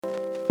Hello,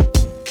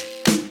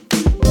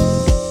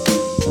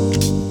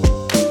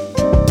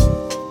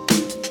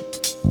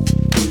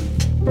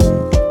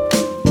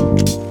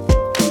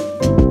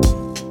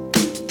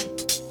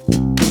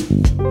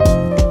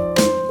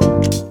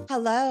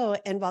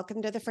 and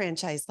welcome to the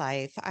Franchise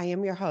Life. I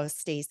am your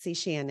host, Stacy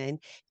Shannon.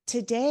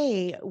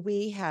 Today,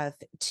 we have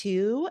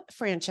two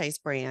franchise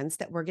brands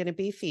that we're going to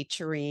be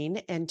featuring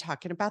and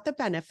talking about the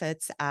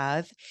benefits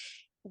of,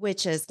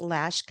 which is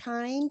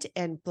LashKind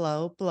and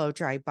Blow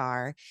Dry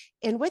Bar.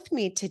 And with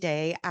me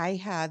today, I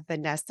have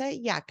Vanessa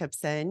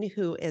Jakobsen,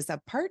 who is a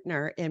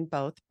partner in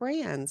both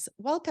brands.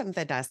 Welcome,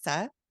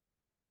 Vanessa.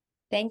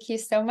 Thank you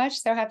so much.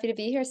 So happy to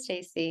be here,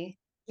 Stacy.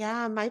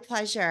 Yeah, my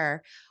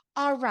pleasure.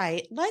 All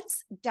right,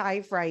 let's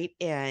dive right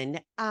in.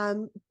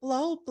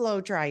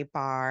 Blow Dry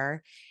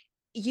Bar,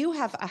 you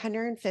have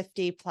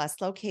 150 plus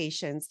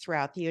locations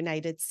throughout the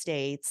United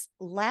States.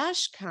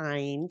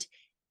 LashKind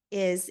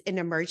is an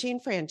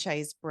emerging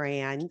franchise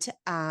brand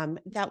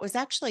that was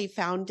actually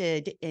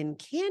founded in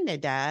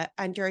Canada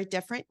under a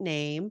different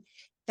name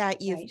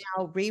that you've Right.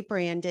 now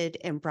rebranded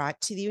and brought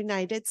to the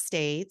United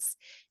States.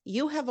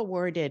 You have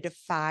awarded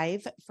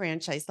 5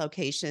 franchise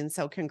locations,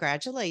 so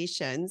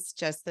congratulations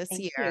just this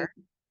Thank you. year.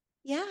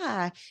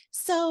 Yeah.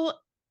 So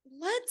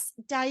let's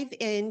dive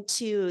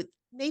into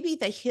maybe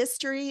the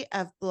history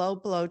of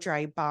Blow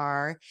Dry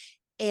Bar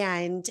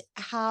and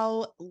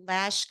how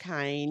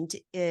LashKind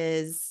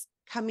is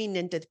coming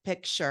into the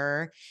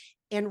picture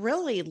and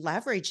really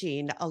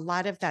leveraging a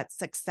lot of that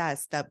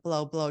success that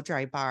Blow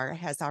Dry Bar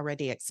has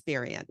already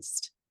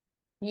experienced.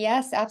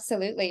 Yes,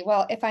 absolutely.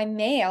 Well, if I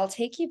may, I'll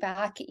take you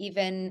back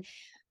even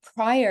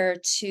prior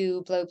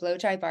to Blow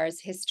Dry Bar's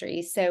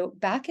history. So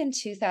back in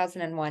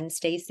 2001,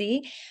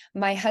 Stacy,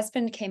 my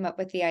husband came up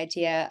with the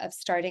idea of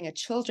starting a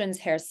children's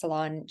hair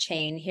salon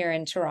chain here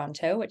in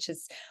Toronto, which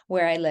is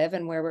where I live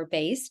and where we're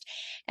based.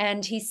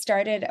 And he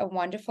started a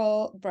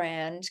wonderful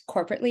brand,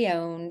 corporately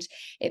owned.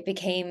 It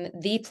became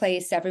the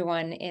place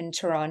everyone in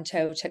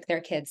Toronto took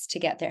their kids to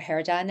get their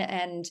hair done.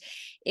 And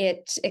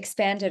it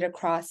expanded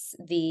across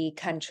the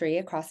country,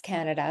 across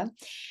Canada.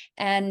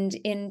 And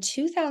in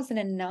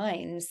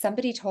 2009,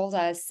 somebody told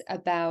us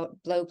about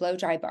Blow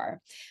Dry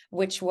Bar,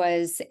 which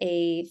was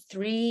a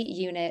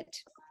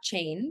 3-unit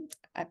chain.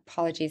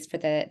 Apologies for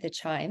the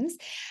chimes.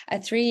 A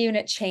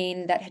 3-unit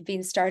chain that had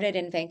been started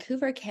in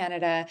Vancouver,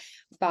 Canada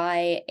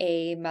by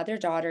a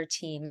mother-daughter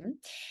team.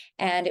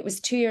 And it was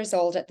 2 years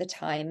old at the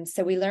time.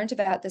 So we learned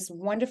about this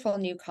wonderful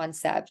new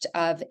concept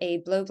of a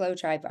Blow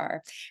Dry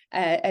Bar,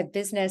 a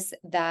business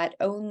that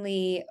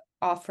only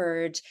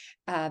offered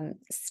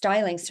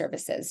styling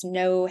services,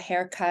 no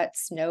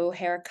haircuts, no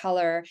hair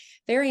color,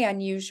 very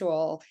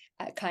unusual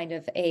kind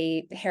of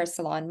a hair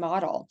salon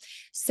model.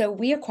 So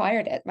we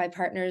acquired it. My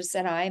partners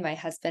and I, my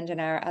husband and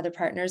our other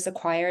partners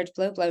acquired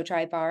Blow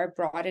Dry Bar,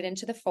 brought it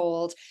into the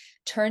fold,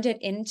 turned it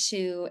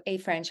into a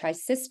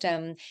franchise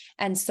system,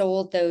 and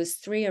sold those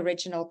 3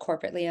 original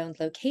corporately owned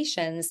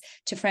locations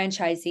to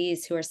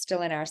franchisees who are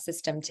still in our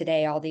system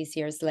today, all these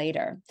years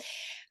later.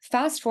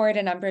 Fast forward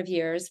a number of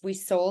years, we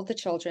sold the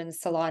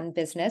children's salon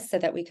business so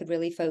that we could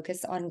really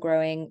focus on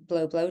growing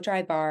Blow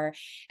Dry Bar.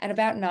 And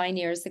about 9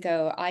 years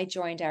ago, I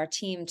joined our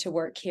team to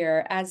work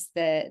here as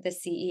the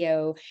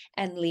CEO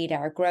and lead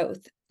our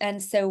growth.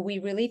 And so we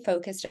really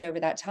focused over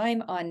that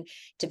time on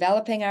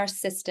developing our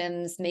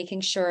systems,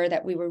 making sure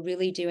that we were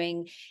really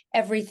doing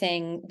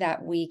everything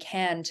that we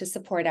can to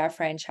support our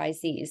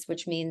franchisees,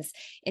 which means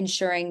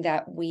ensuring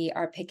that we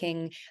are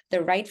picking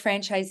the right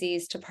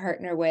franchisees to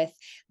partner with,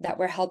 that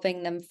we're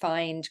helping them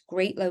find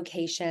great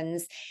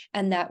locations,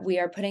 and that we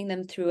are putting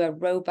them through a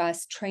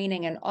robust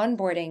training and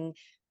onboarding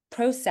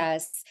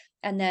process,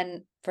 and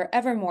then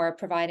forevermore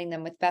providing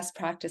them with best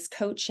practice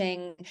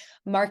coaching,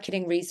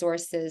 marketing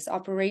resources,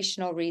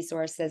 operational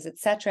resources, et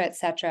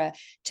cetera,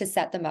 to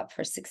set them up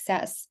for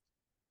success.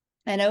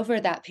 And over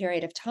that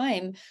period of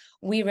time,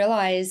 we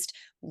realized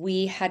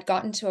we had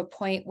gotten to a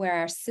point where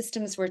our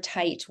systems were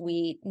tight.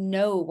 We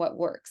know what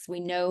works. We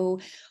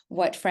know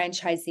what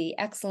franchisee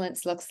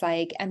excellence looks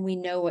like, and we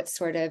know what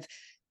sort of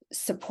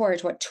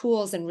support, what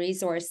tools and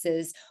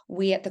resources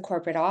we at the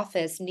corporate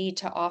office need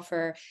to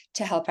offer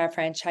to help our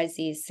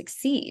franchisees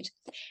succeed.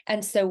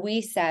 And so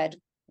we said,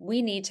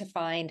 we need to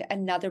find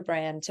another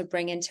brand to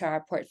bring into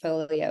our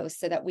portfolio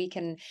so that we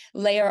can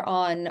layer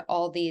on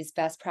all these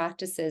best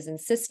practices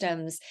and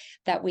systems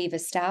that we've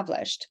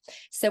established.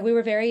 So we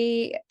were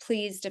very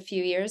pleased a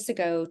few years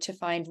ago to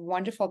find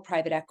wonderful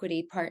private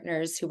equity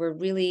partners who were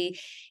really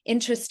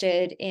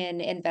interested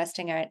in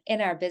investing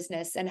in our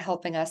business and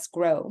helping us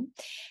grow.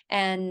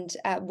 And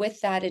with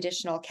that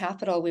additional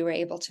capital, we were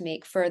able to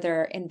make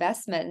further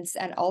investments.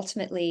 And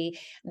ultimately,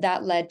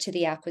 that led to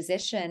the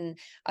acquisition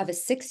of a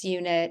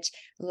 6-unit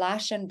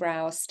lash and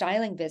brow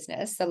styling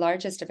business, the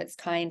largest of its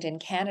kind in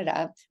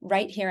Canada,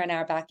 right here in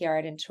our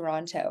backyard in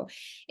Toronto.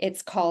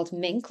 It's called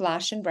Mink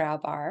Lash and Brow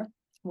Bar.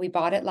 We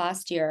bought it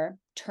last year,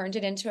 turned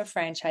it into a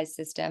franchise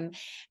system.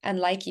 And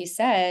like you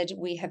said,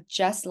 we have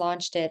just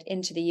launched it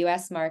into the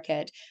US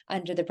market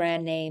under the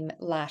brand name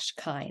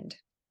LashKind.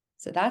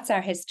 So that's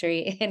our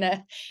history in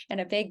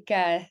a big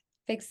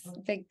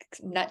big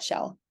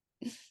nutshell.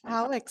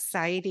 How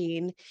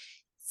exciting.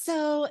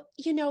 So,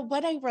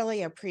 what I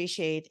really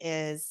appreciate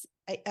is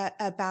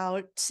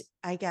about,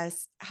 I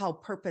guess, how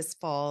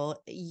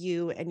purposeful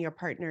you and your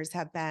partners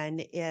have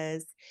been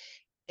is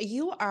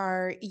you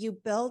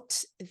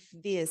built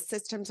the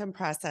systems and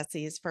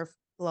processes for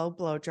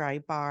blow dry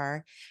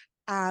bar.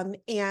 And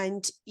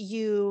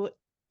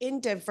in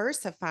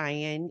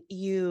diversifying,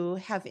 you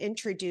have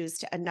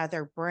introduced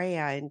another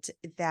brand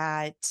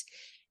that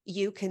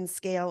you can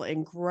scale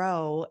and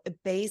grow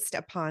based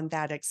upon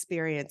that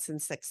experience and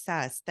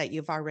success that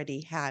you've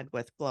already had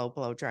with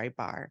Blow Dry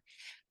Bar.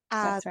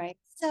 Um, That's right.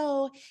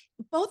 so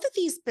both of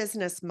these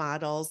business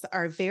models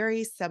are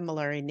very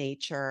similar in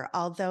nature,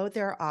 although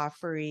they're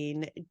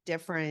offering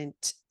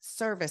different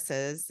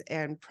services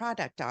and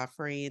product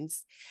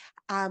offerings.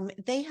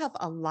 They have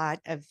a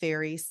lot of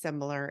very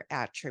similar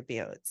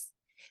attributes.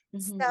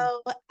 Mhm.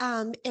 So,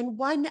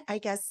 and I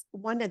guess,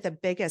 one of the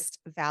biggest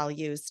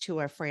values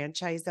to a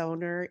franchise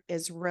owner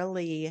is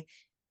really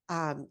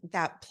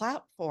that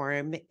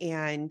platform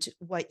and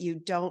what you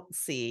don't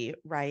see,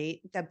 right?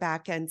 The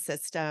back end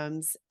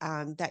systems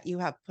that you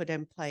have put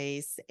in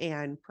place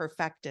and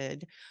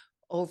perfected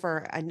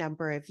over a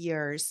number of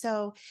years.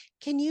 So,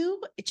 can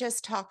you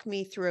just talk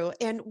me through?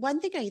 And one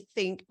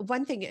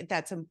thing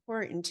that's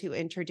important to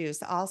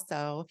introduce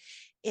also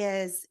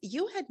is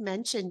you had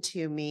mentioned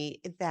to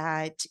me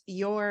that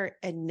your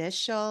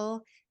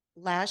initial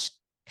Lash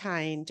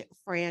Kind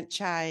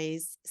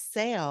franchise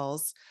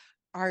sales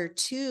are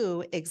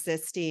to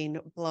existing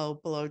Blow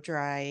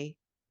Dry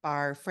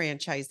Bar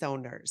franchise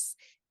owners.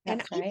 And I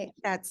That's think right.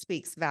 that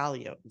speaks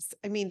volumes.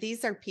 I mean,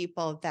 these are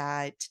people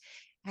that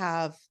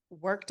have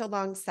worked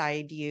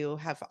alongside you,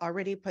 have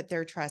already put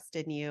their trust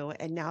in you,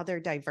 and now they're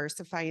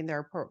diversifying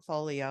their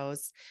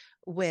portfolios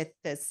with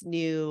this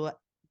new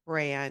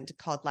brand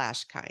called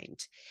LashKind.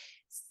 Mhm.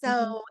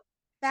 So,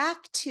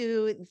 back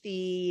to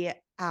the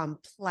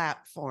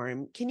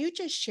platform, can you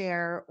just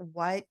share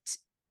what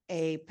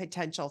a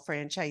potential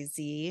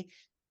franchisee,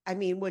 I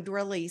mean, would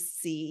really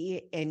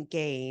see and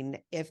gain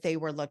if they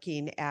were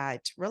looking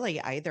at really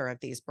either of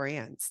these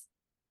brands?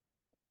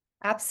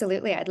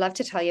 Absolutely. I'd love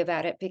to tell you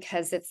about it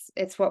because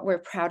it's what we're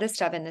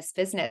proudest of in this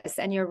business.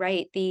 And you're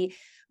right, the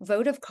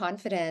vote of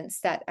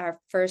confidence that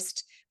our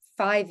first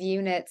 5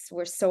 units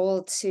were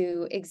sold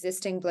to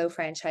existing Blow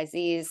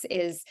franchisees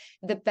is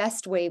the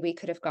best way we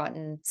could have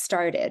gotten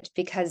started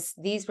because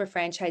these were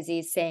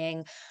franchisees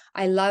saying,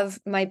 I love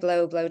my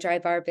blow dry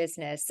bar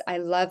business. I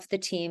love the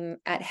team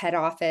at head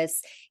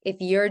office. If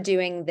you're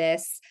doing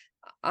this,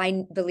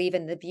 I believe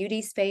in the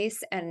beauty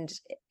space, and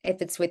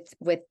if it's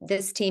with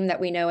this team that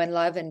we know and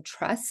love and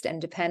trust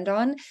and depend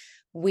on,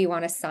 we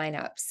want to sign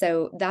up.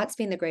 So that's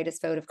been the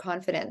greatest vote of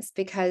confidence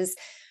because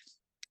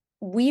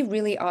we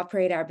really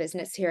operate our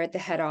business here at the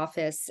head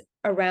office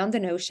around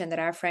the notion that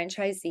our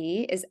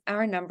franchisee is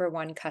our number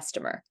one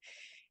customer.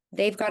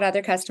 They've got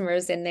other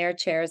customers in their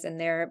chairs and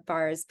their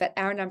bars, but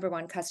our number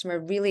one customer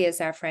really is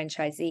our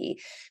franchisee.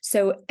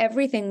 So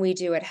everything we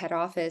do at head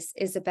office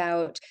is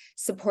about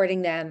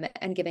supporting them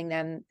and giving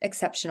them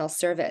exceptional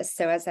service.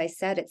 So as I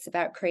said, it's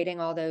about creating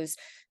all those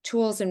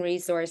tools and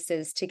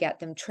resources to get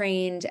them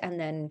trained and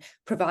then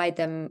provide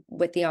them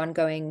with the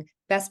ongoing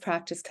best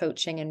practice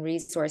coaching and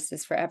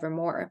resources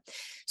forevermore.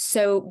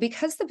 So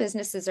because the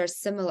businesses are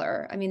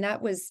similar, I mean,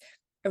 that was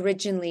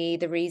originally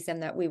the reason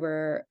that we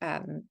were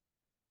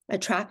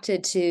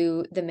attracted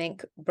to the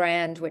Mink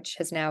brand, which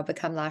has now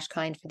become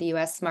LashKind for the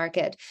US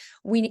market.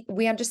 We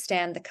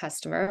understand the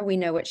customer. We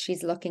know what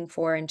she's looking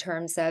for in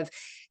terms of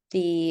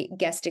the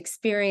guest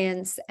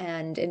experience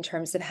and in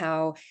terms of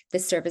how the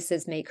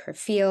services make her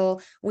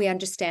feel. We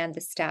understand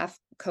the staff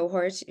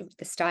cohort,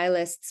 the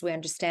stylists. We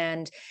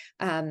understand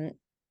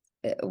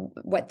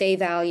what they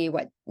value,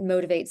 what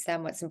motivates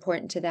them, what's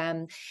important to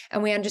them.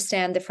 And we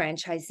understand the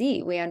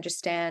franchisee. We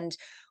understand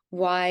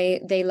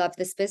why they love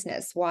this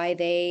business, why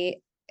they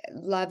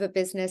love a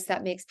business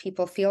that makes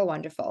people feel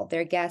wonderful,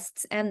 their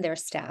guests and their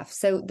staff.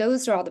 So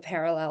those are all the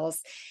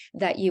parallels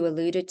that you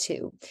alluded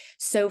to.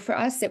 So for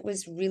us, it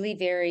was really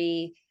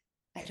very,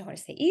 I don't want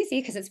to say easy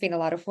because it's been a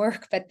lot of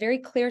work, but very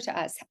clear to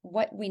us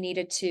what we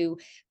needed to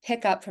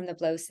pick up from the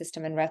Blow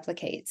system and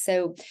replicate.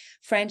 So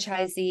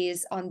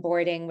franchisees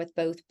onboarding with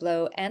both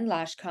Blow and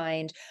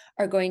LashKind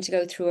are going to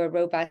go through a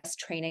robust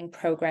training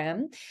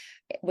program.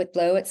 With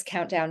Blow, it's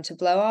countdown to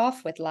blow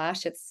off. With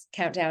Lash, it's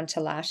countdown to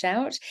lash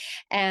out.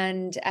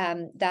 And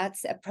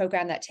that's a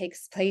program that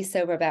takes place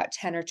over about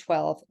 10 or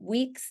 12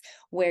 weeks,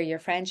 where your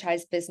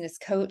franchise business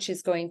coach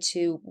is going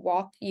to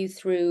walk you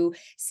through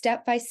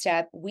step by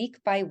step, week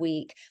by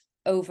week,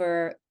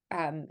 over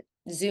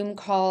Zoom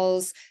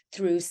calls,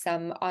 through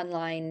some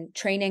online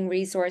training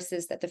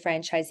resources that the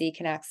franchisee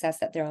can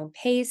access at their own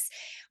pace.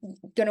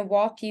 Going to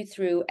walk you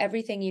through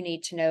everything you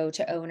need to know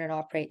to own and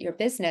operate your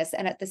business,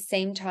 and at the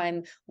same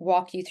time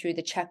walk you through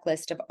the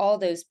checklist of all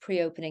those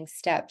pre-opening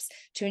steps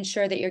to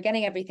ensure that you're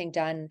getting everything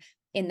done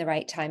in the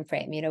right time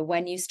frame. You know,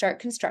 when you start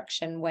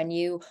construction, when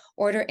you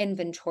order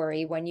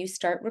inventory, when you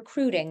start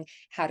recruiting,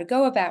 how to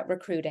go about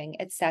recruiting,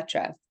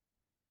 etc.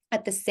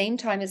 At the same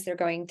time as they're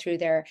going through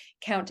their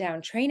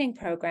countdown training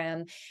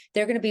program,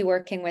 they're going to be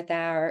working with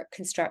our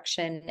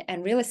construction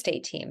and real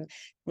estate team.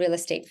 Real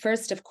estate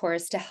first, of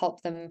course, to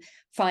help them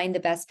find the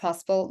best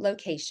possible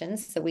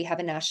locations. So we have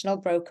a national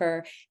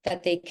broker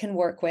that they can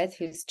work with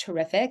who's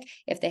terrific.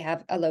 If they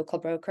have a local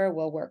broker,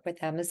 we'll work with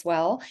them as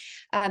well.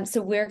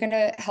 So we're going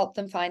to help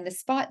them find the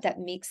spot that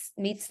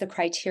meets the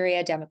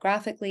criteria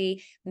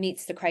demographically,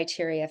 meets the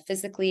criteria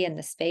physically in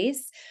the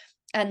space,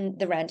 and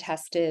the rent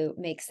has to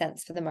make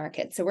sense for the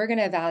market. So we're going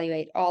to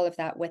evaluate all of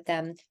that with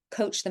them,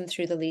 coach them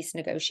through the lease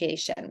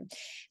negotiation.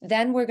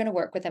 Then we're going to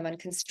work with them on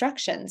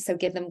construction. So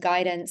give them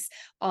guidance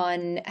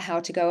on how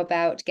to go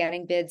about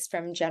getting bids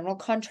from general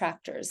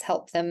contractors,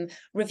 help them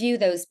review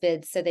those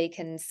bids so they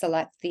can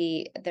select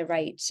the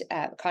right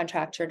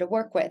contractor to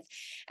work with.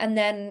 And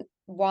then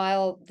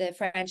while the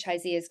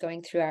franchisee is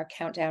going through our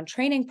countdown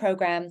training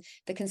program,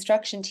 the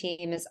construction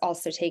team is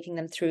also taking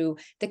them through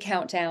the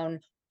countdown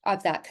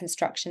of that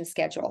construction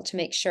schedule to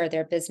make sure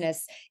their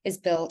business is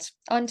built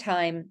on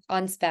time,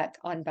 on spec,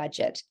 on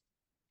budget.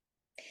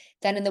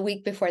 Then in the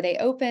week before they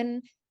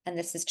open, and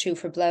this is true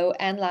for Blow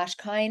and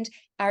LashKind,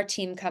 our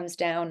team comes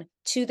down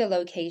to the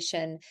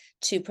location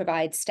to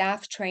provide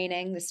staff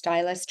training, the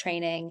stylist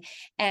training,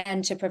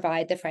 and to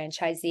provide the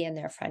franchisee and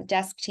their front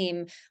desk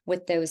team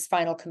with those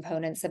final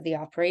components of the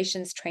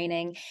operations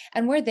training.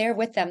 And we're there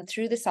with them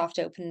through the soft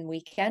open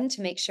weekend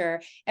to make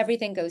sure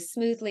everything goes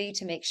smoothly,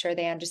 to make sure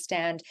they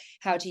understand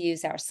how to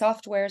use our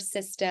software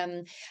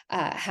system,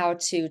 how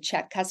to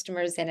check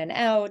customers in and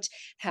out,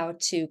 how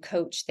to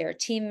coach their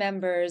team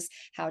members,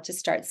 how to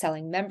start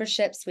selling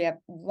memberships. We have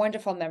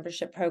wonderful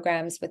membership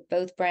programs with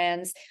both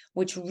brands,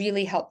 which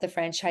really help the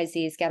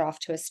franchisees get off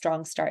to a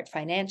strong start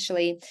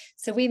financially.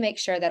 So we make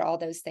sure that all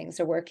those things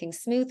are working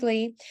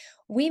smoothly.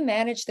 We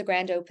manage the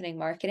grand opening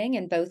marketing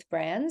in both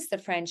brands. The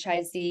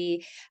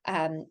franchisee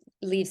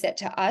leaves it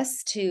to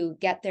us to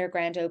get their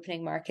grand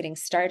opening marketing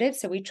started.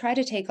 So we try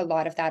to take a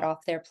lot of that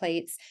off their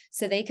plates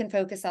so they can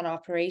focus on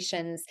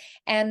operations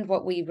and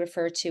what we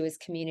refer to as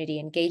community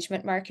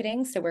engagement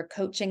marketing. So we're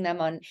coaching them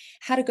on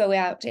how to go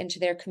out into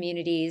their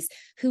communities,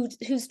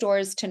 whose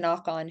doors to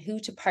knock on, who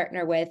to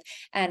partner with,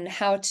 and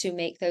how to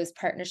make those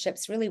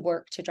partnerships really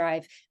work to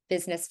drive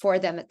business for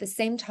them at the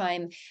same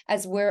time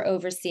as we're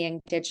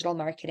overseeing digital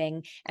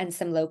marketing and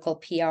some local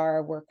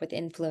PR work with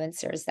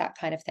influencers, that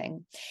kind of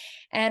thing.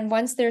 And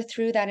once they're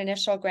through that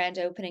initial grand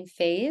opening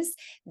phase,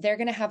 they're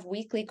going to have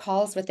weekly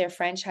calls with their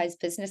franchise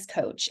business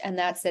coach. And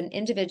that's an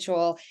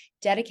individual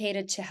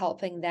dedicated to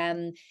helping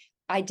them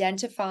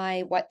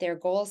identify what their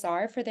goals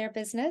are for their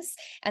business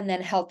and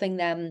then helping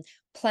them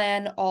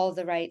plan all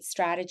the right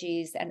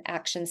strategies and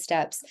action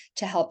steps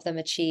to help them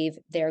achieve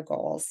their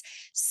goals.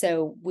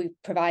 So we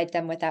provide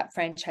them with that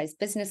franchise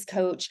business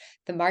coach.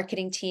 The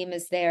marketing team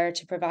is there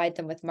to provide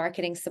them with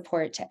marketing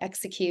support to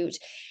execute.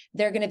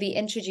 They're going to be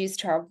introduced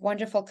to our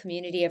wonderful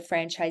community of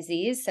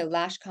franchisees. So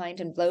LashKind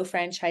and Blow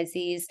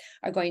franchisees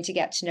are going to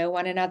get to know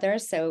one another.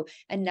 So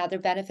another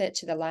benefit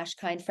to the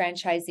LashKind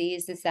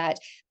franchisees is that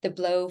the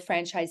Blow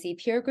franchisee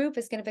peer group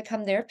is going to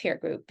become their peer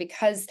group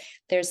because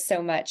there's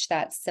so much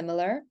that's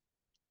similar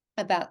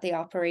about the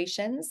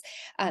operations.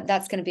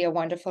 That's going to be a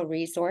wonderful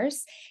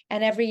resource.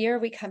 And every year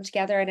we come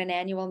together at an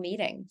annual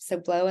meeting. So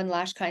Blow and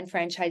LashKind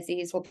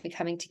franchisees will be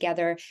coming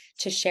together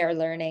to share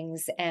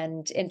learnings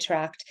and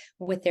interact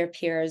with their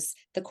peers,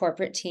 the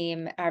corporate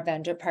team, our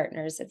vendor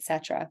partners,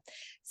 etc.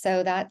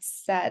 So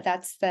that's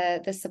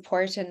the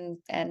support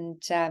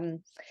and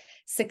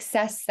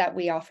success that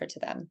we offer to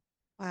them.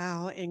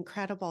 Wow,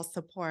 incredible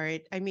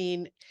support. I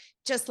mean,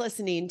 just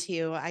listening to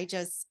you, I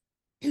just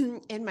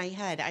in my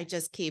head, I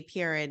just keep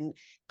hearing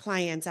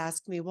clients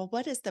ask me, well,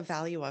 what is the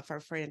value of our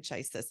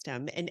franchise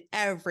system? And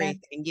Yeah.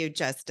 everything you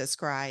just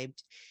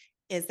described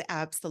is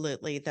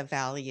absolutely the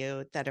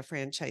value that a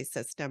franchise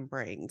system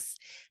brings,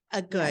 a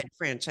Yeah. good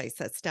franchise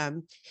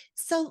system.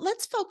 So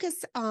let's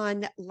focus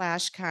on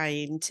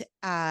LashKind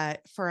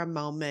for a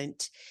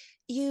moment.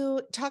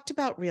 You talked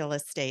about real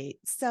estate.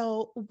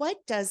 So, what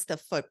does the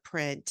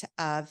footprint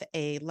of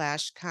a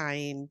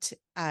LashKind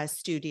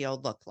studio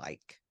look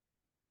like?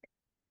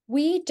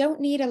 We don't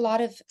need a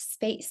lot of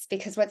space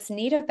because what's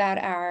neat about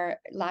our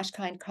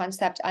LashKind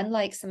concept,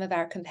 unlike some of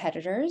our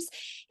competitors,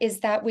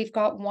 is that we've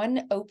got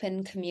one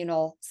open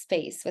communal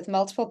space with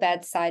multiple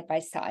beds side by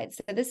side.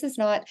 So this is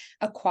not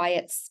a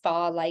quiet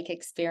spa-like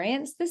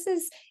experience. This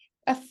is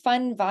a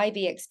fun,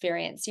 vibey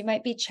experience. You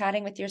might be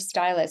chatting with your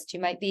stylist.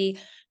 You might be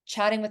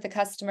chatting with the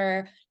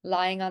customer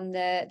lying on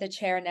the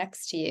chair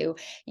next to you.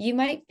 You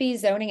might be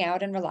zoning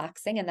out and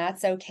relaxing, and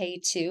that's okay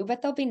too,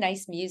 but there'll be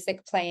nice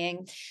music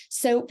playing.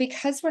 So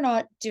because we're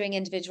not doing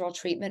individual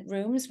treatment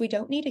rooms, we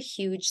don't need a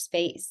huge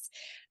space.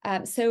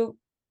 So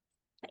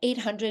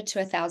 800 to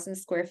 1,000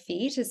 square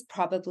feet is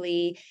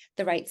probably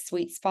the right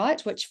sweet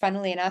spot, which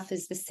funnily enough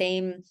is the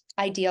same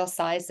ideal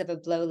size of a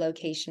Blow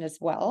location as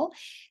well.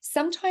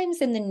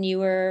 Sometimes in the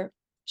newer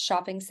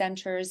shopping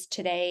centers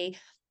today,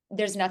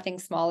 there's nothing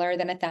smaller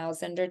than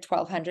 1,000 or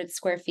 1,200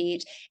 square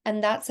feet.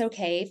 And that's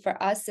okay.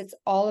 For us, it's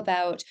all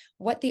about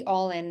what the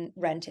all-in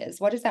rent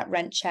is. What is that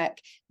rent check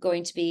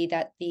going to be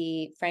that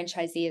the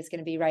franchisee is going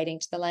to be writing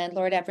to the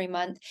landlord every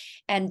month?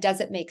 And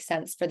does it make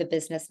sense for the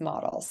business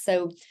model?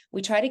 So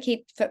we try to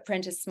keep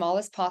footprint as small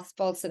as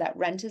possible so that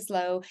rent is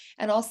low,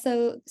 and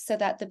also so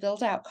that the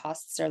build out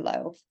costs are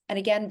low. And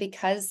again,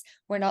 because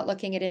we're not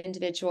looking at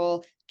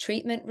individual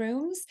treatment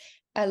rooms,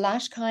 a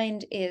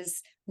LashKind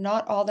is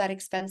not all that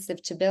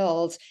expensive to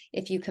build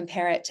if you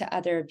compare it to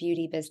other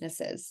beauty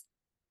businesses.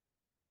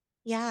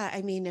 Yeah,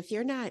 I mean, if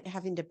you're not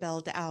having to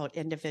build out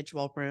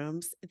individual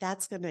rooms,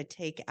 that's going to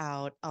take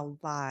out a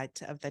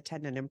lot of the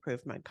tenant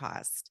improvement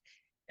cost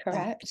that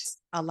Correct.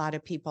 a lot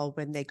of people,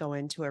 when they go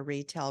into a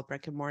retail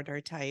brick and mortar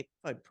type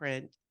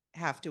footprint,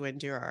 have to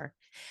endure.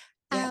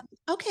 Yeah. Um,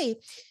 okay,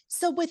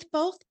 so with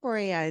both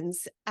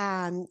brands,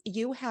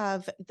 you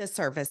have the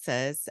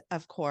services,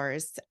 of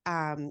course,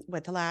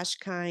 with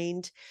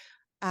LashKind,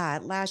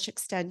 lash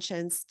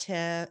extensions,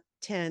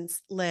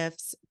 tints,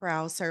 lifts,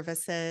 brow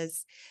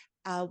services.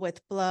 With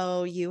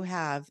Blow, you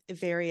have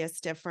various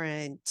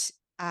different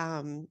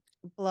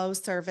blow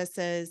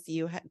services.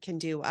 You can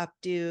do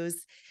updos,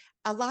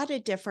 a lot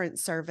of different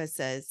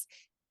services.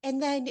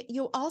 And then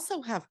you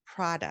also have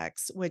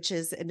products, which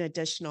is an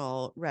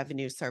additional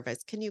revenue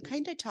service. Can you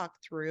kind of talk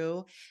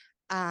through,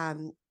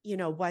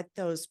 what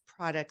those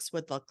products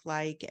would look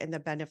like and the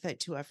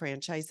benefit to a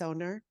franchise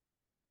owner?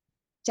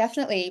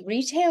 Definitely.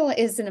 Retail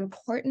is an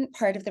important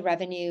part of the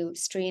revenue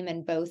stream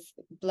in both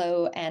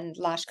Blow and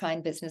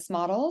LashKind business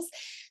models.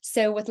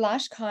 So with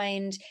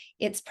LashKind,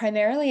 it's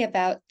primarily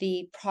about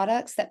the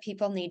products that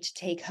people need to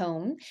take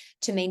home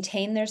to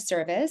maintain their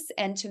service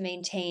and to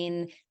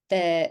maintain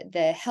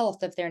the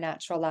health of their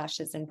natural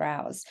lashes and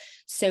brows.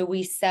 So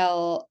we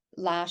sell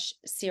lash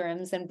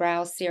serums and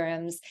brow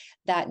serums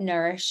that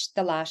nourish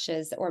the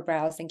lashes or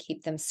brows and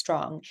keep them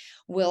strong.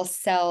 We'll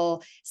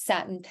sell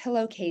satin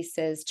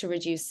pillowcases to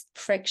reduce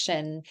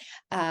friction.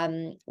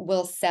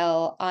 We'll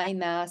sell eye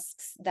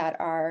masks that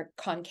are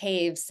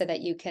concave so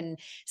that you can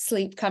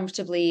sleep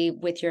comfortably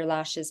with your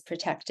lashes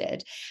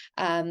protected.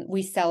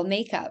 We sell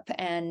makeup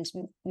and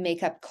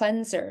makeup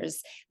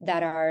cleansers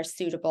that are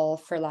suitable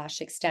for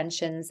lash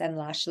extensions and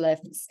lash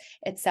lifts,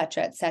 et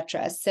cetera, et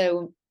cetera.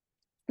 So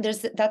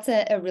that's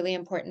a really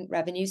important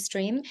revenue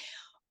stream.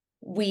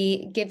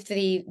 We give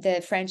the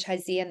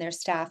franchisee and their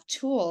staff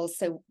tools,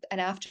 so an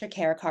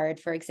aftercare card,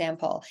 for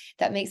example,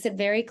 that makes it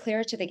very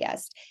clear to the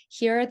guest,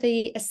 here are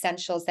the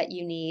essentials that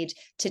you need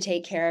to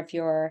take care of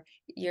your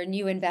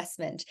new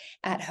investment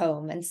at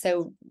home. And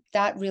so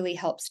that really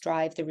helps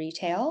drive the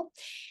retail.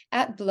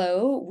 At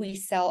Blow, we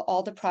sell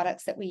all the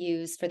products that we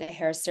use for the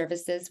hair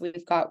services.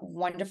 We've got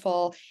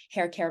wonderful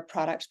hair care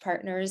product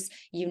partners.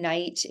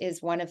 Unite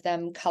is one of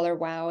them, Color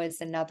Wow is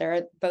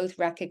another, both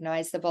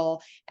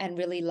recognizable and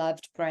really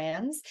loved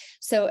brands.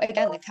 So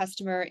again, the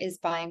customer is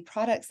buying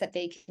products that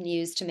they can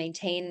use to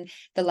maintain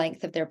the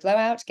length of their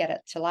blowout, get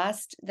it to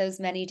last those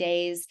many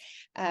days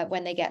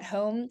when they get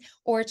home,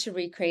 or to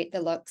recreate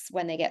the looks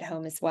when they get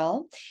home as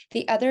well.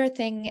 The other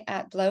thing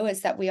at Blow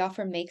is that we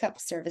offer makeup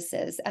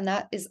services, and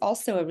that is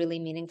also a really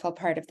meaningful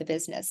part of the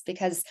business,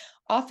 because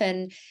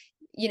often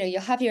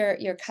you'll have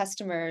your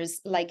customers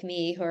like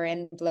me who are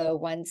in Blow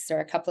once or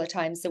a couple of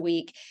times a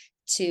week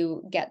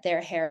to get their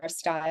hair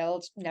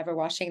styled, never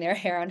washing their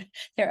hair on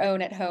their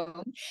own at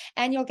home.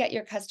 And you'll get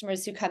your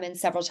customers who come in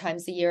several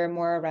times a year,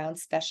 more around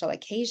special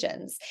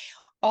occasions.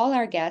 All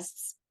our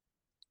guests,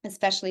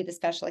 especially the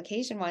special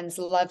occasion ones,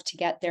 love to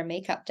get their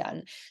makeup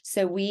done.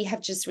 So we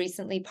have just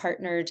recently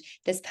partnered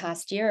this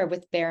past year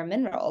with Bare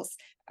Minerals,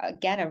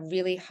 again, a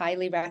really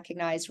highly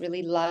recognized,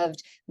 really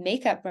loved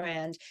makeup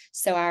brand.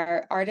 So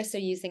our artists are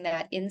using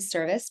that in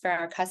service for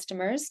our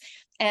customers.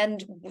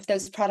 And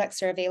those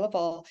products are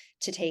available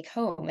to take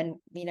home. And,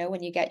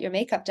 when you get your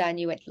makeup done,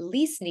 you at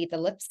least need the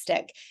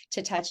lipstick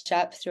to touch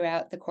up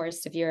throughout the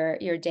course of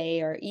your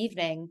day or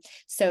evening.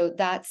 So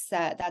that's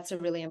a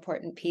really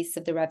important piece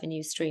of the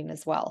revenue stream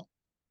as well.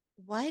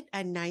 What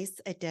a nice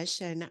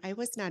addition. I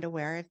was not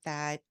aware of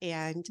that.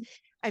 And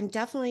I'm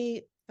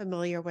definitely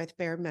familiar with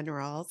Bare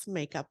Minerals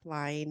makeup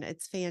line.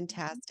 It's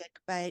fantastic.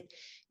 But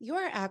you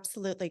are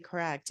absolutely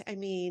correct. I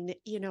mean,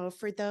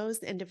 for those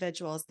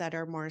individuals that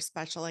are more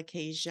special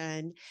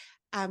occasion,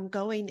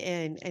 going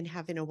in and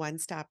having a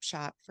one-stop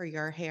shop for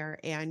your hair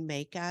and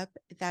makeup,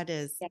 that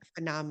is Yeah.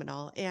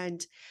 phenomenal.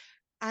 And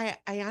I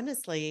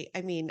honestly,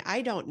 I mean,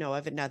 I don't know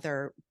of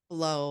another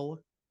blow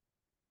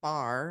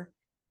bar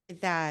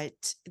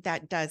that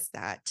does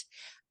that.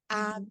 Um,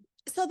 Mhm.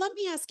 so let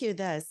me ask you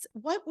this.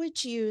 What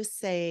would you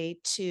say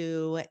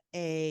to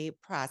a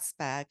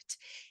prospect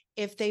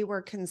if they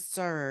were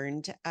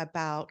concerned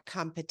about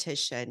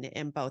competition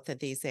in both of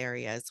these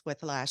areas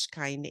with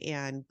LashKind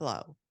and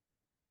Blow?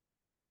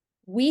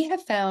 We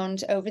have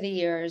found over the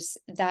years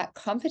that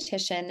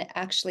competition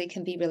actually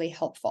can be really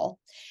helpful.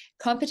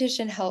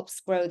 Competition helps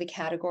grow the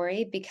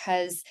category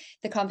because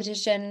the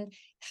competition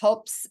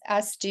helps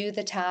us do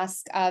the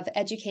task of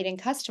educating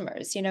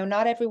customers.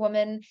 Not every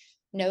woman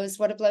knows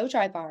what a blow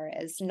dry bar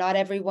is. Not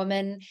every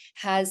woman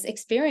has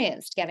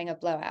experienced getting a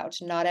blowout.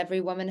 Not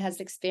every woman has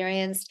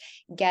experienced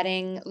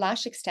getting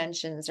lash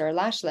extensions or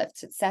lash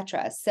lifts,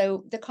 etc.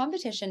 So the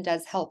competition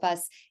does help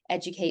us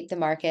educate the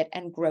market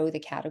and grow the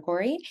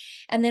category.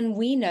 And then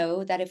we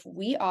know that if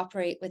we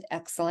operate with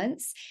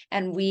excellence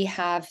and we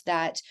have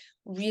that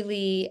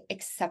really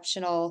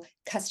exceptional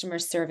customer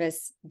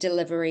service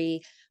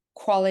delivery,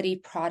 quality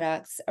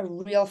products, a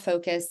real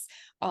focus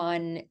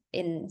on,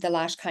 in the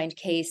LashKind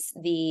case,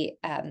 the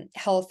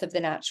health of the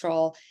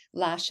natural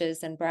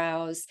lashes and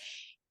brows.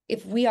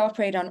 If we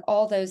operate on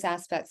all those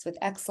aspects with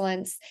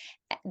excellence,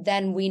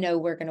 then we know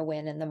we're going to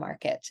win in the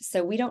market.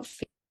 So we don't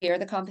fear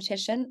the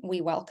competition.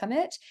 We welcome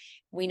it.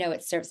 We know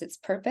it serves its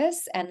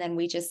purpose. And then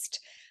we just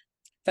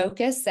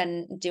focus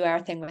and do our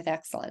thing with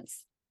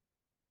excellence.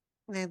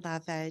 I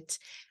love it.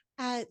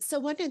 So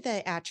one of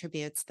the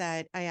attributes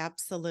that I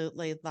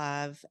absolutely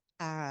love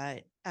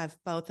of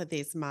both of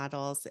these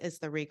models is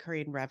the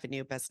recurring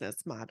revenue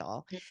business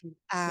model. Mhm.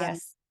 Um,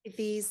 Yes.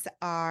 these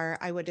are,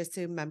 I would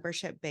assume,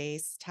 membership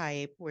based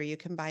type where you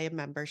can buy a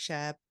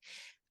membership,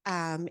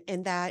 and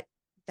that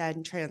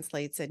then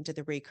translates into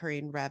the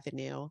recurring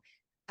revenue.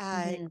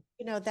 Uh,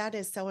 Mhm. that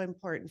is so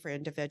important for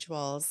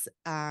individuals,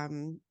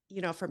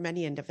 for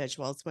many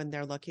individuals when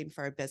they're looking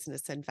for a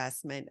business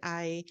investment.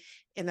 I,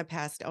 in the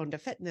past, owned a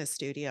fitness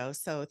studio.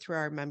 So through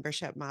our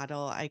membership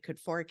model, I could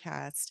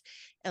forecast,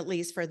 at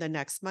least for the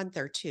next month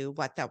or two,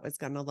 what that was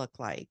going to look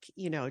like,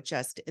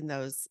 just in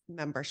those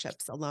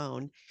memberships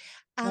alone.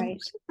 What Right.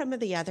 are some of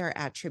the other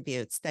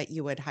attributes that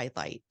you would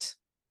highlight?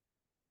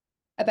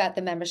 About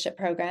the membership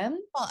program,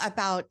 Well,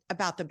 about the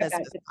about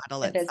business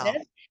model the itself.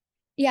 business.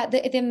 Yeah,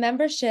 the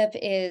membership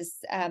is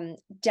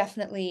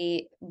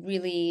definitely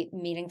really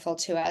meaningful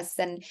to us.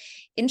 And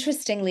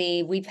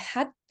interestingly, we've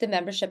had the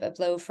membership at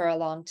Blow for a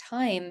long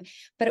time,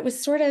 but it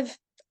was sort of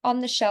on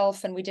the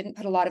shelf and we didn't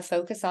put a lot of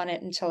focus on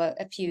it until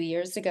a few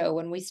years ago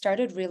when we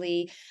started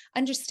really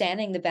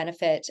understanding the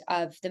benefit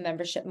of the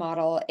membership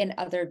model in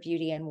other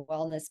beauty and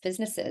wellness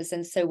businesses.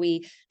 And so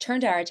we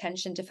turned our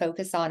attention to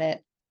focus on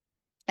it.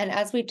 And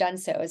as we've done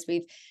so, as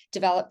we've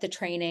developed the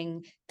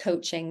training,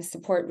 coaching,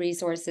 support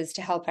resources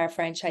to help our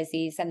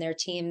franchisees and their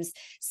teams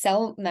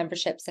sell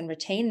memberships and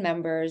retain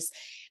members,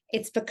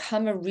 it's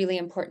become a really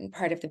important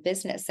part of the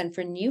business. And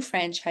for new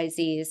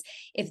franchisees,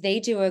 if they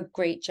do a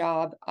great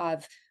job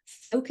of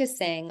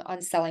focusing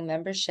on selling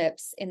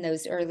memberships in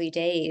those early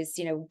days,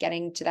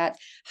 getting to that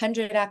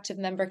 100 active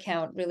member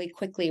count really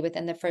quickly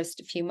within the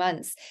first few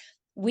months,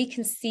 we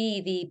can see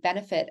the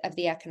benefit of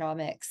the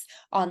economics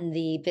on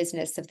the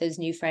business of those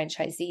new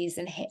franchisees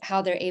and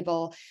how they're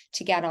able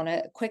to get on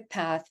a quick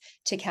path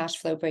to cash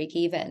flow break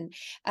even.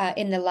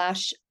 In the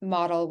Lash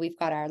model, we've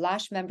got our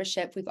Lash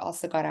membership, we've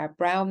also got our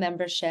Brow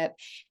membership,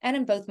 and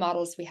in both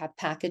models, we have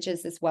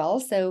packages as well.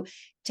 So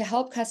to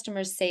help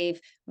customers save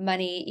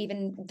money,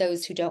 even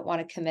those who don't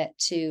want to commit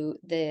to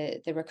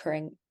the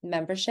recurring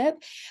membership,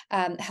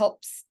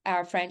 helps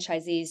our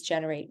franchisees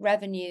generate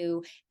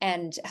revenue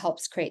and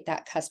helps create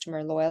that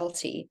customer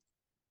loyalty.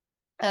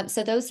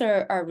 So those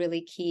are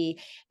really key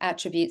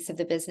attributes of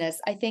the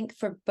business. I think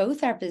for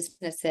both our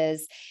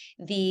businesses,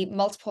 the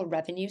multiple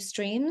revenue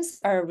streams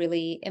are a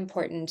really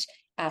important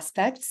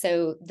aspect.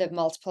 So the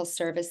multiple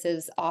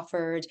services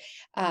offered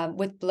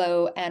with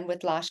Blow and with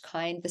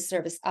LashKind, the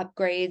service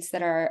upgrades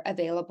that are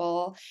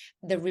available,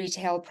 the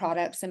retail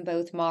products in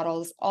both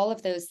models, all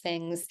of those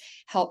things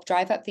help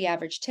drive up the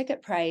average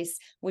ticket price,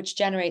 which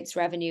generates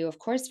revenue, of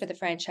course, for the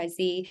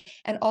franchisee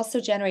and also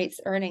generates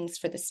earnings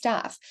for the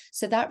staff.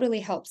 So that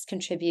really helps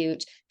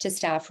contribute to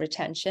staff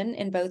retention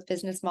in both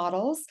business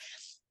models.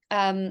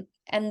 And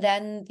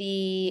then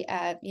the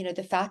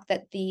fact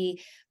that the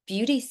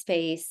beauty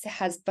space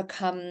has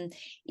become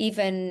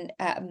even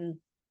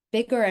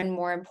bigger and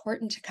more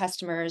important to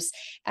customers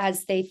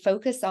as they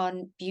focus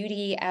on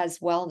beauty as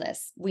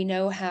wellness. We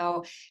know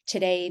how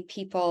today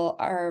people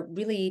are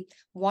really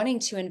wanting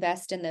to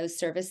invest in those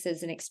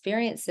services and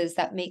experiences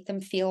that make them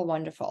feel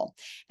wonderful.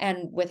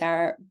 And with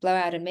our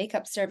blowout and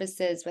makeup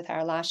services, with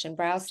our lash and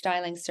brow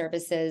styling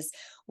services,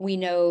 we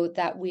know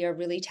that we are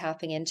really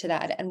tapping into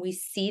that. And we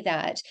see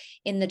that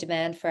in the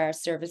demand for our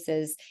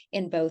services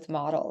in both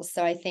models.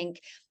 So I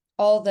think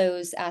all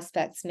those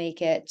aspects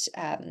make it,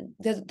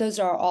 those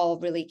are all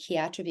really key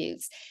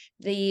attributes.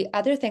 The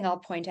other thing I'll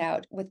point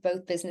out with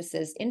both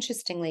businesses,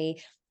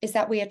 interestingly, is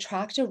that we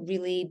attract a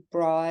really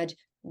broad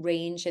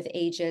range of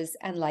ages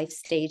and life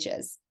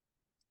stages.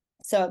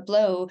 So at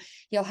Blow,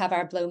 you'll have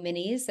our Blow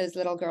minis, those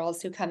little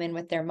girls who come in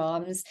with their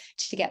moms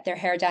to get their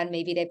hair done.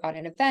 Maybe they've got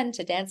an event,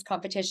 a dance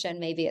competition.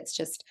 Maybe it's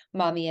just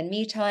mommy and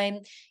me time.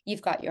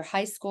 You've got your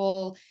high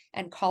school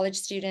and college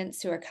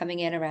students who are coming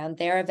in around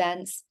their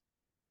events.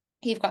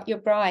 You've got your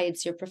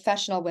brides, your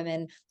professional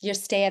women, your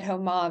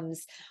stay-at-home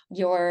moms,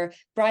 your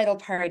bridal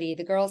party,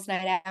 the girls'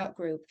 night out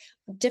group,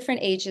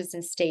 different ages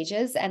and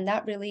stages. And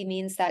that really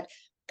means that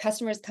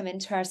customers come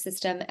into our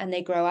system and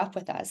they grow up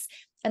with us.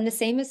 And the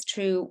same is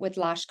true with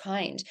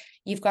LashKind.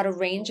 You've got a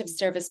range of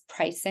service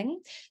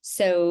pricing.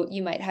 So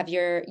you might have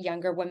your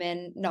younger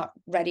women not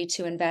ready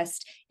to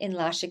invest in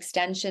lash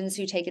extensions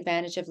who take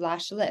advantage of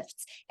lash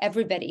lifts.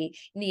 Everybody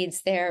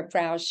needs their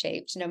brows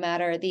shaped, no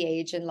matter the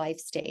age and life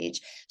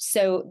stage.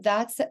 So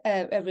that's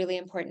a really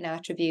important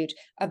attribute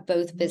of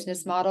both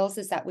business models,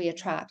 is that we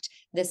attract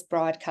this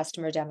broad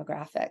customer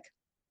demographic.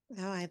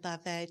 Oh, I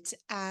love it.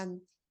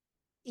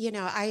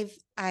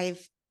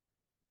 I've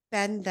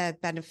been the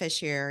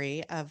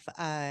beneficiary of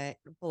a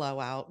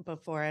blowout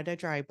before at a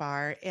dry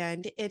bar,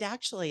 and it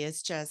actually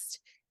is just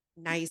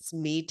nice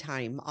me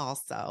time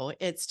also.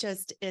 It's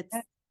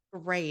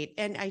great.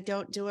 And I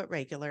don't do it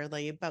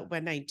regularly, but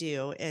when I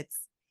do, it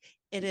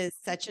is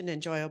such an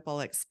enjoyable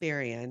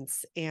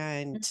experience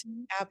and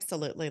Mhm.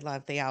 absolutely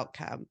love the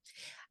outcome.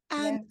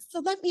 Yeah,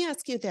 So let me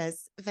ask you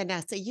this,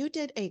 Vanessa. You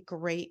did a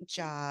great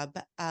job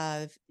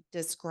of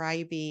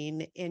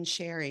describing and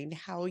sharing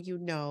how you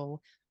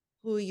know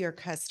who your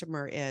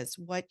customer is,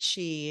 what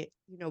she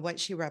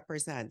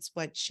represents,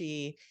 what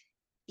she,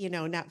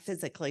 not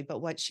physically, but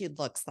what she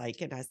looks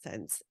like in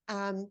essence.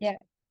 yeah.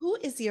 Who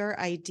is your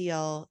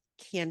ideal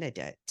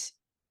candidate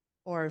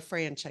or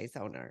franchise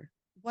owner?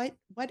 What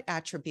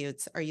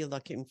attributes are you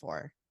looking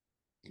for?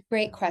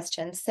 Great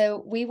question.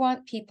 So we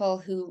want people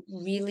who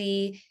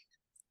really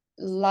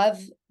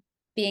love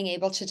being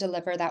able to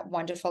deliver that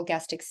wonderful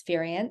guest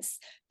experience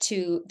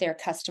to their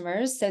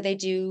customers. So they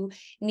do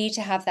need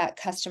to have that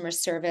customer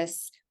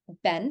service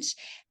bent.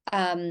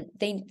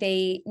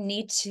 They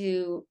need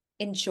to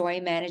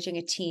enjoy managing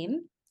a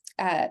team.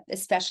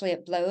 Especially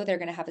at Blow, they're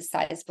going to have a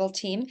sizable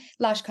team.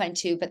 LashKind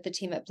too, but the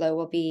team at Blow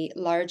will be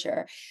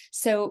larger.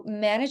 So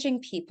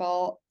managing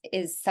people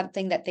is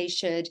something that they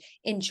should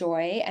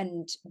enjoy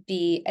and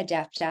be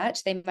adept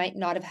at. They might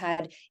not have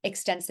had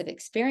extensive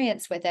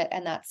experience with it,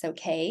 and that's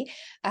okay.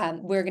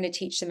 We're going to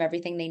teach them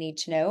everything they need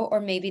to know. Or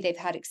maybe they've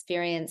had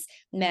experience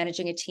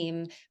managing a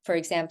team, for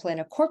example, in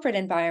a corporate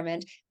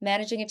environment.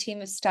 Managing a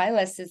team of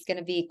stylists is going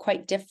to be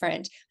quite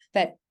different.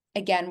 But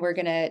again, we're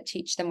going to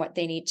teach them what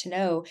they need to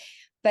know.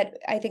 But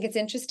I think it's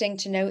interesting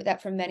to note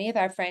that for many of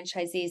our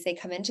franchisees, they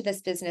come into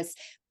this business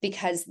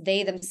because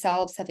they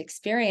themselves have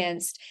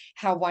experienced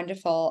how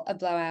wonderful a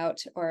blowout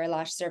or a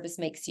lash service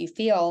makes you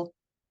feel.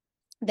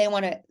 They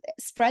want to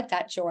spread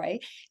that joy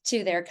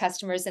to their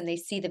customers, and they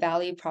see the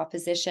value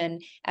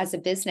proposition as a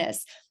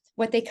business.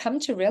 What they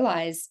come to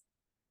realize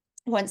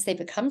once they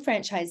become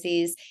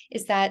franchisees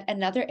is that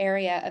another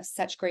area of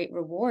such great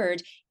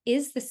reward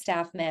is the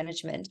staff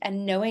management,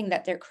 and knowing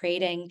that they're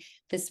creating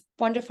this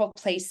wonderful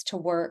place to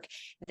work,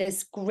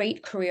 this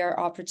great career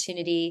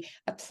opportunity,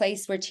 a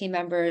place where team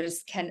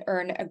members can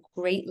earn a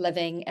great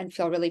living and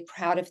feel really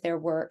proud of their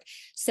work.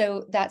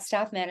 So that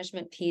staff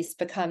management piece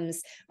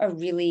becomes a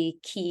really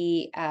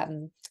key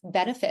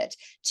benefit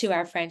to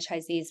our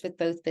franchisees with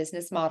both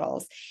business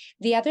models.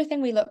 The other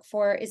thing we look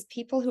for is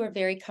people who are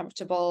very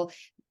comfortable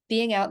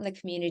being out in the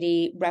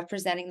community,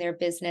 representing their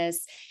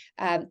business,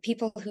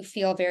 people who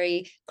feel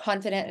very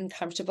confident and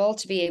comfortable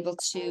to be able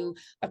to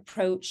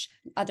approach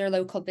other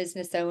local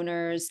business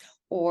owners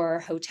or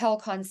hotel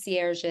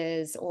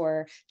concierges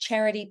or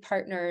charity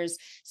partners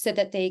so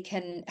that they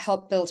can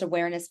help build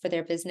awareness for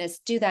their business,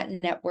 do that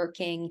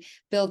networking,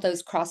 build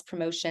those cross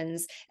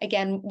promotions.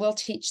 Again, we'll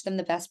teach them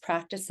the best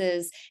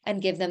practices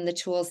and give them the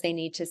tools they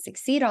need to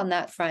succeed on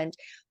that front.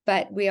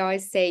 But we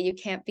always say you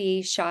can't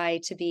be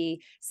shy to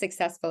be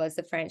successful as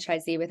a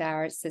franchisee with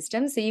our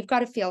system. So you've got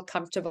to feel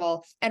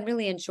comfortable and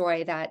really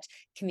enjoy that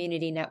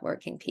community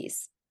networking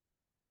piece.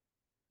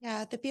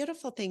 Yeah, the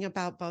beautiful thing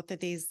about both of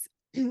these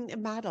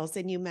models,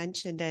 and you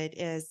mentioned it,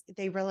 is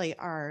they really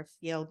are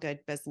feel good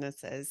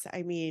businesses.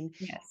 I mean,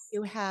 Yes.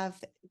 you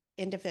have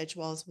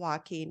individuals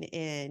walking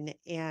in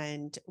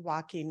and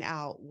walking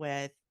out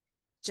with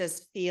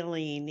just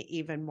feeling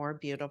even more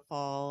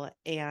beautiful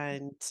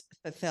and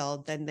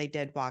fulfilled than they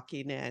did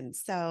walking in.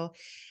 So,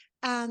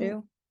 um,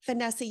 True.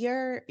 Vanessa,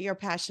 your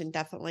passion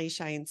definitely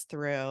shines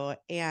through,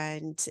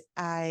 and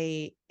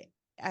I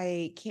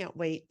can't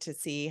wait to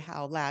see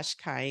how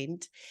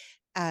LashKind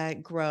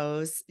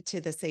grows to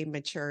the same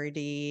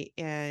maturity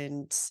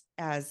and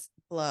as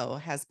Blow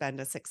has been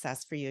a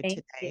success for you Thank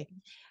you. today.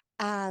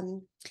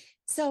 Um,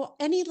 so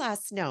any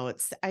last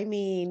notes? I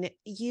mean,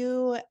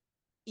 you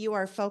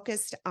are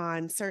focused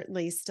on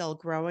certainly still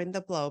growing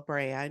the Blow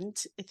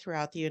brand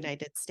throughout the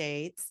United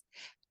States.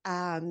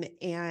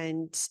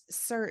 And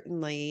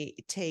certainly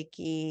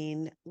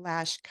taking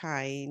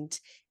LashKind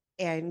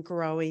and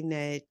growing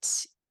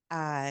it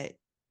uh,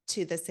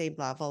 to the same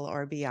level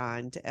or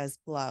beyond as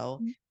Blow.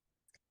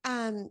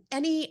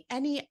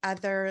 Any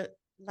other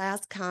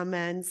last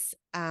comments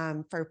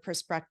for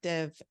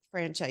prospective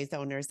franchise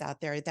owners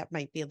out there that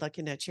might be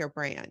looking at your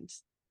brand?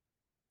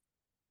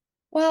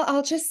 Well,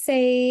 I'll just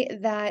say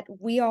that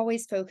we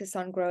always focus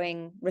on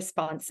growing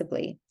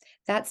responsibly.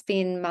 That's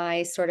been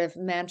my sort of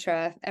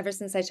mantra ever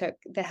since I took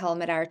the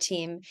helm at our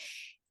team.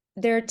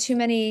 There are too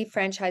many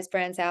franchise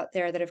brands out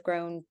there that have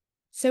grown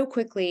so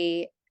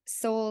quickly,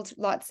 sold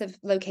lots of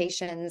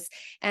locations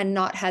and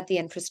not had the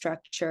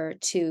infrastructure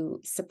to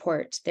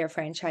support their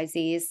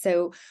franchisees.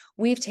 So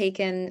we've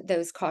taken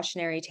those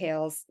cautionary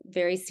tales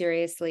very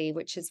seriously,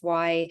 which is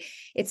why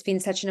it's been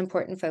such an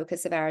important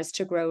focus of ours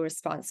to grow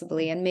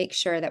responsibly and make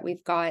sure that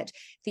we've got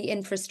the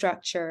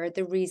infrastructure,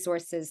 the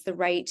resources, the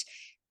right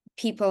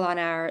people on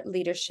our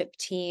leadership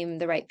team,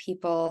 the right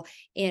people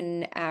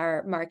in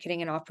our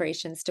marketing and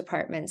operations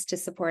departments to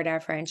support our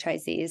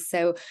franchisees.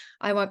 So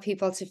I want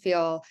people to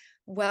feel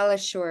well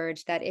assured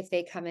that if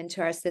they come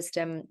into our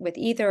system with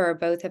either or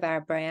both of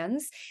our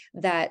brands,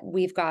 that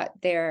we've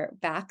got their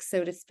back,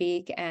 so to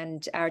speak,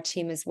 and our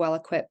team is well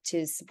equipped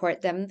to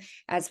support them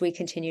as we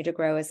continue to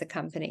grow as a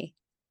company.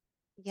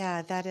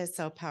 Yeah, that is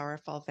so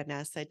powerful,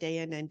 Vanessa. Day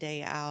in and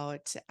day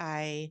out,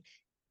 I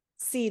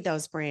see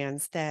those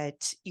brands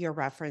that you're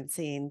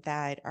referencing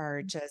that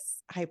are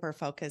just hyper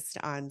focused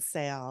on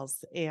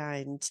sales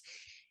and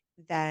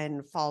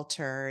then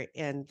falter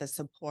in the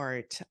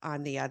support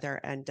on the other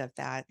end of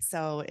that.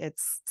 So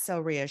it's so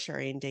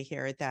reassuring to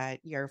hear that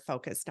you're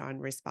focused on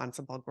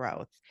responsible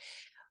growth.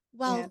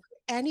 Well, Yeah. for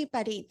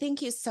anybody,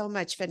 thank you so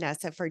much,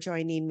 Vanessa, for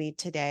joining me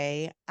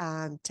today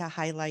to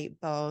highlight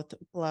both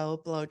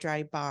Blow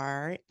Dry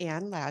Bar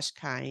and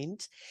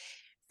LashKind.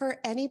 For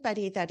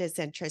anybody that is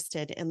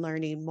interested in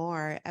learning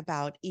more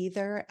about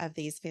either of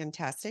these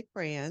fantastic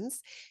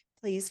brands,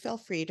 please feel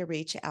free to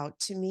reach out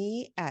to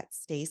me at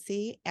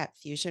Stacy at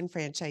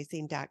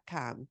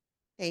fusionfranchising.com.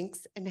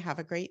 Thanks and have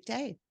a great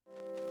day.